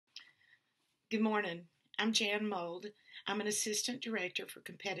Good morning. I'm Jan Mold. I'm an Assistant Director for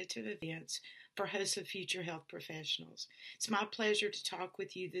Competitive Events for HOSA-Future Health Professionals. It's my pleasure to talk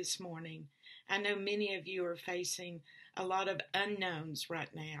with you this morning. I know many of you are facing a lot of unknowns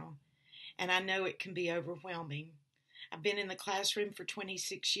right now, and I know it can be overwhelming. I've been in the classroom for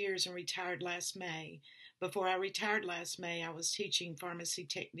 26 years and retired last May. Before I retired last May, I was teaching pharmacy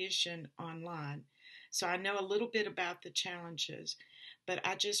technician online. So I know a little bit about the challenges, but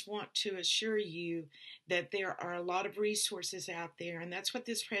I just want to assure you that there are a lot of resources out there, and that's what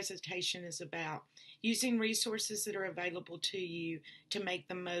this presentation is about, using resources that are available to you to make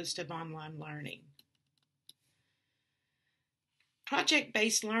the most of online learning.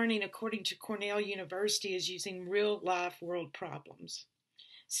 Project-based learning, according to Cornell University, is using real-life world problems.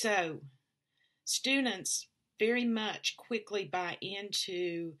 So students very much quickly buy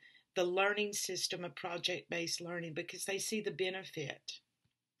into the learning system of project-based learning because they see the benefit.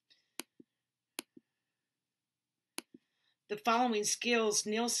 The following skills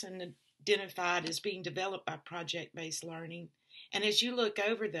Nielsen identified as being developed by project-based learning, and as you look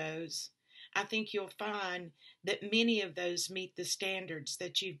over those, I think you'll find that many of those meet the standards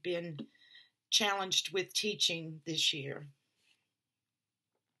that you've been challenged with teaching this year.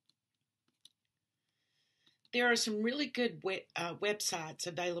 There are some really good websites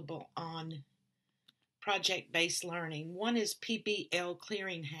available on project-based learning. One is PBL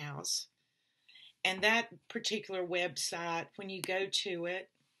Clearinghouse, and that particular website, when you go to it,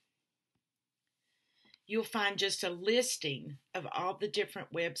 you'll find just a listing of all the different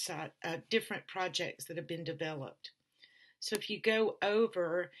different projects that have been developed. So if you go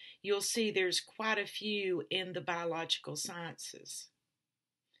over, you'll see there's quite a few in the biological sciences.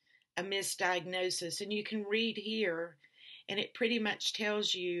 A misdiagnosis, and you can read here, and it pretty much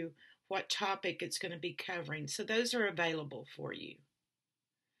tells you what topic it's going to be covering. So those are available for you.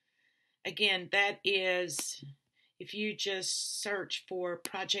 Again, that is, if you just search for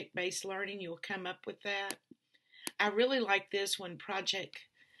project-based learning, you'll come up with that. I really like this one,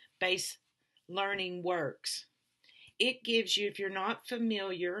 Project-Based Learning Works. It gives you, if you're not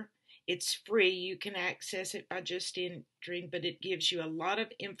familiar, it's free. You can access it by just entering, but it gives you a lot of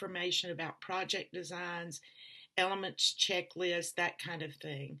information about project designs, elements, checklists, that kind of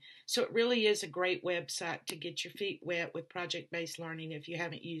thing. So it really is a great website to get your feet wet with project-based learning if you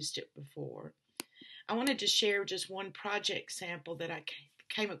haven't used it before. I wanted to share just one project sample that I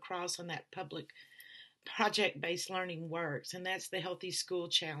came across on that public project-based learning works, and that's the Healthy School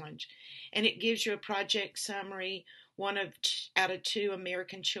Challenge. And it gives you a project summary. One out of 2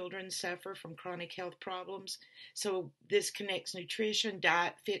 American children suffer from chronic health problems. So this connects nutrition,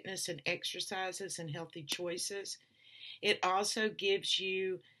 diet, fitness, and exercises and healthy choices. It also gives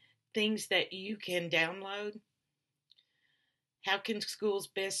you things that you can download. How can schools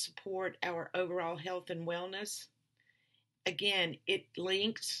best support our overall health and wellness? Again, it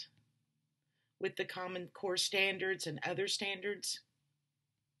links with the Common Core standards and other standards.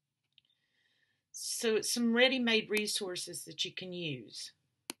 So it's some ready-made resources that you can use.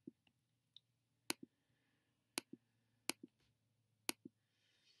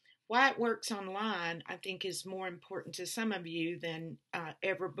 Why it works online, I think, is more important to some of you than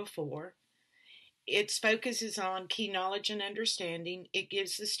ever before. Its focus is on key knowledge and understanding. It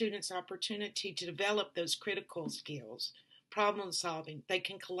gives the students opportunity to develop those critical skills, problem solving. They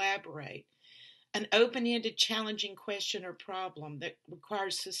can collaborate. An open-ended, challenging question or problem that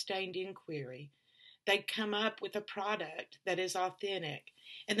requires sustained inquiry. They come up with a product that is authentic,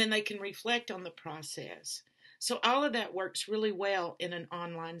 and then they can reflect on the process. So all of that works really well in an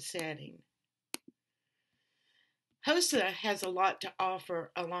online setting. HOSA has a lot to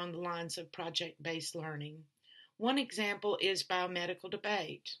offer along the lines of project-based learning. One example is Biomedical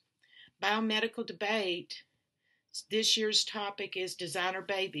Debate. Biomedical Debate, this year's topic is designer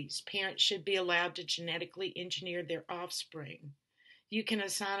babies. Parents should be allowed to genetically engineer their offspring. You can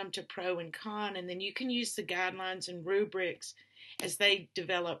assign them to pro and con, and then you can use the guidelines and rubrics as they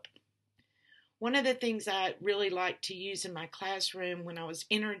develop. One of the things I really like to use in my classroom when I was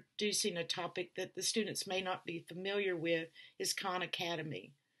introducing a topic that the students may not be familiar with is Khan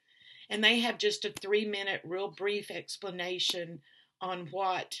Academy. And they have just a 3-minute, real brief explanation on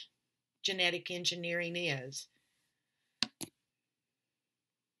what genetic engineering is.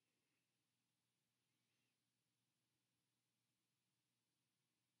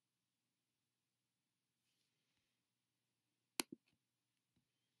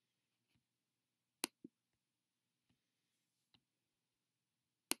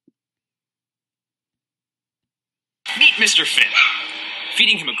 Meet Mr. Finn.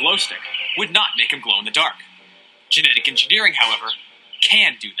 Feeding him a glow stick would not make him glow in the dark. Genetic engineering, however,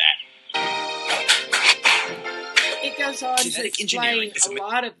 can do that. it goes on to Genetic explain engineering is a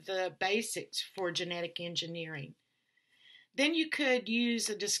lot of the basics for genetic engineering. Then you could use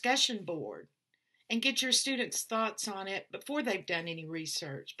a discussion board and get your students' thoughts on it before they've done any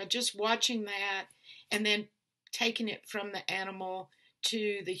research. But just watching that and then taking it from the animal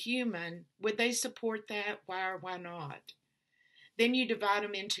to the human, would they support that? Why or why not? Then you divide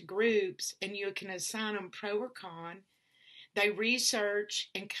them into groups and you can assign them pro or con. They research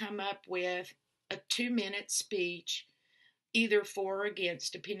and come up with a 2-minute speech, either for or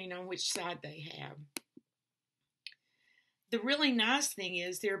against, depending on which side they have. The really nice thing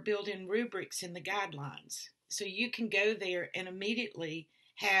is they're built-in rubrics in the guidelines. So you can go there and immediately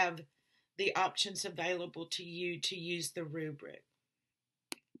have the options available to you to use the rubric.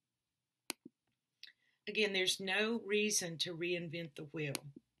 Again, there's no reason to reinvent the wheel.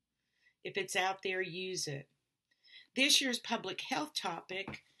 If it's out there, use it. This year's public health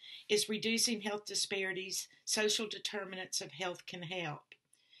topic is reducing health disparities, social determinants of health can help.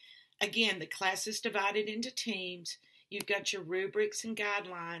 Again, the class is divided into teams. You've got your rubrics and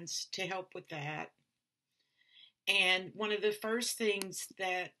guidelines to help with that. And one of the first things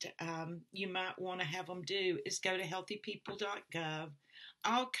that you might want to have them do is go to healthypeople.gov.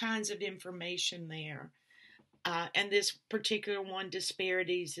 All kinds of information there. And this particular one,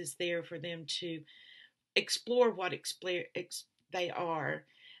 disparities, is there for them to explore what they are.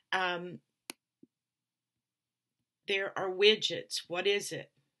 There are widgets. What is it?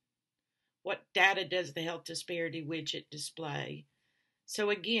 What data does the health disparity widget display? So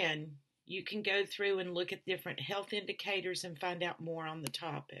again, you can go through and look at different health indicators and find out more on the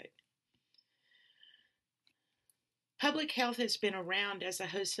topic. Public health has been around as a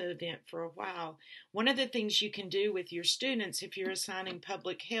HOSA event for a while. One of the things you can do with your students, if you're assigning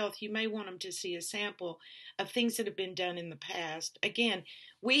public health, you may want them to see a sample of things that have been done in the past. Again,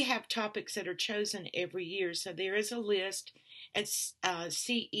 we have topics that are chosen every year, so there is a list at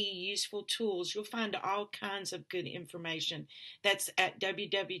CE Useful Tools. You'll find all kinds of good information. That's at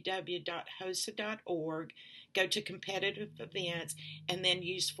www.hosa.org. Go to Competitive Events and then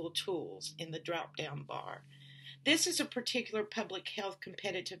Useful Tools in the drop-down bar. This is a particular public health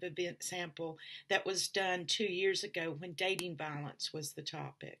competitive event sample that was done 2 years ago when dating violence was the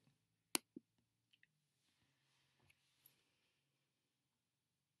topic.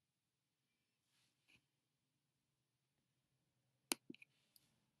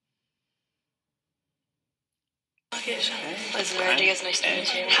 Liz Rodriguez, nice to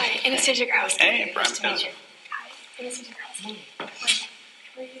meet you. Hi, Anastasia Grouse. Hey, nice to meet you. Hi, Anastasia Grouse.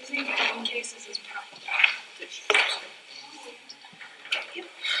 We're using phone cases as props. Yep.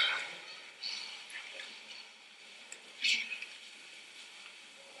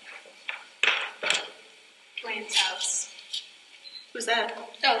 Lane's house. Who's that?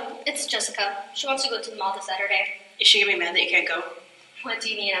 Oh, it's Jessica. She wants to go to the mall this Saturday. Is she gonna be mad that you can't go? What do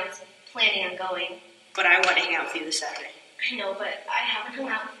you mean? I was planning on going. But I want to hang out with you this Saturday. I know, but I haven't hung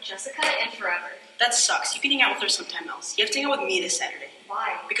out with Jessica in forever. That sucks. You can hang out with her sometime else. You have to hang out with me this Saturday.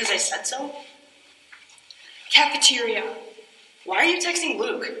 Why? Because I said so? Cafeteria. Why are you texting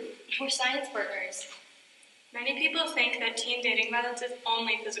Luke? We're science partners. Many people think that teen dating violence is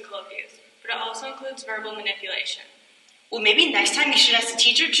only physical abuse, but it also includes verbal manipulation. Well, maybe next time you should ask the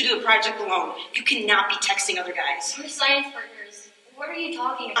teacher to do the project alone. You cannot be texting other guys. We're science partners. What are you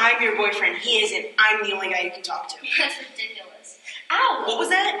talking about? I'm your boyfriend. He isn't. I'm the only guy you can talk to. That's ridiculous. Ow! What was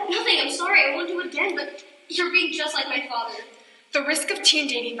that? Nothing. I'm sorry. I won't do it again, but you're being just like my father. The risk of teen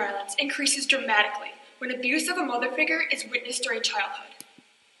dating violence increases dramatically when abuse of a mother figure is witnessed during childhood.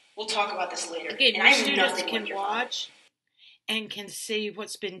 We'll talk about this later. Again, and I your have students nothing can like your watch and can see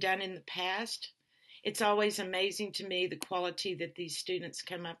what's been done in the past. It's always amazing to me the quality that these students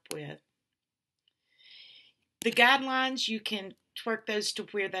come up with. The guidelines, you can twerk those to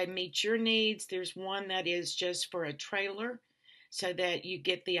where they meet your needs. There's one that is just for a trailer so that you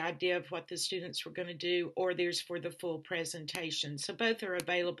get the idea of what the students were going to do, or there's for the full presentation. So both are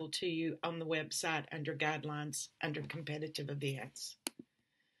available to you on the website under guidelines, under competitive events.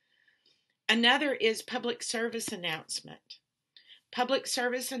 Another is public service announcement. Public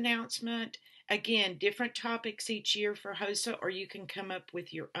service announcement, again, different topics each year for HOSA, or you can come up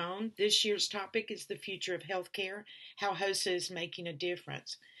with your own. This year's topic is the future of healthcare, how HOSA is making a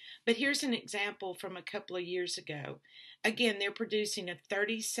difference. But here's an example from a couple of years ago. Again, they're producing a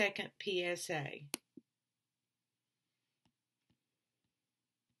 30-second PSA.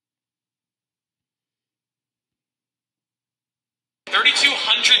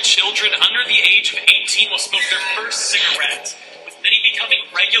 $3,200 children under the age of 18 will smoke their first cigarette, with many becoming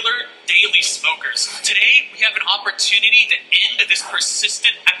regular daily smokers. Today, we have an opportunity to end this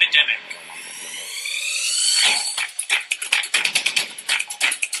persistent epidemic.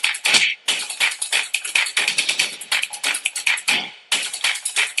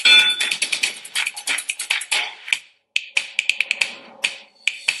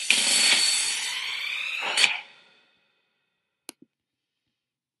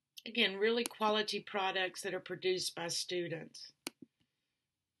 Again, really quality products that are produced by students.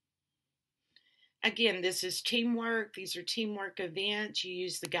 Again, this is teamwork. These are teamwork events. You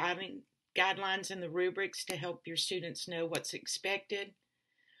use the guidelines and the rubrics to help your students know what's expected.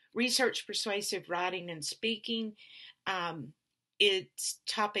 Research, persuasive writing, and speaking. Its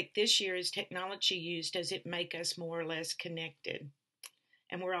topic this year is technology used. Does it make us more or less connected?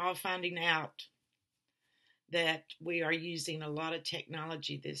 And we're all finding out that we are using a lot of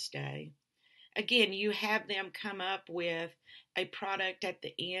technology this day. Again, you have them come up with a product at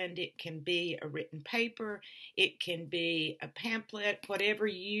the end. It can be a written paper, it can be a pamphlet, whatever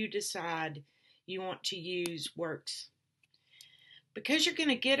you decide you want to use works. Because you're going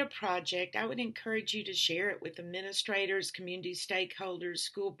to get a project, I would encourage you to share it with administrators, community stakeholders,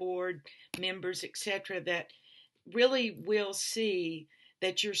 school board members, etc., that really will see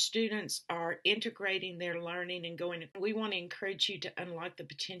that your students are integrating their learning and going. We want to encourage you to unlock the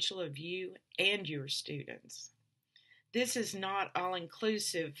potential of you and your students. This is not all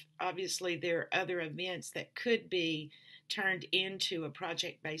inclusive. Obviously, there are other events that could be turned into a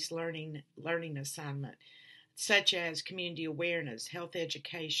project-based learning assignment, such as community awareness, health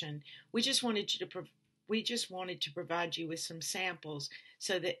education. We just wanted to provide you with some samples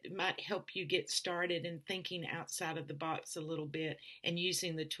so that it might help you get started in thinking outside of the box a little bit and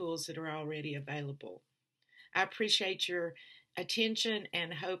using the tools that are already available. I appreciate your attention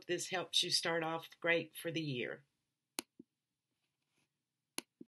and hope this helps you start off great for the year.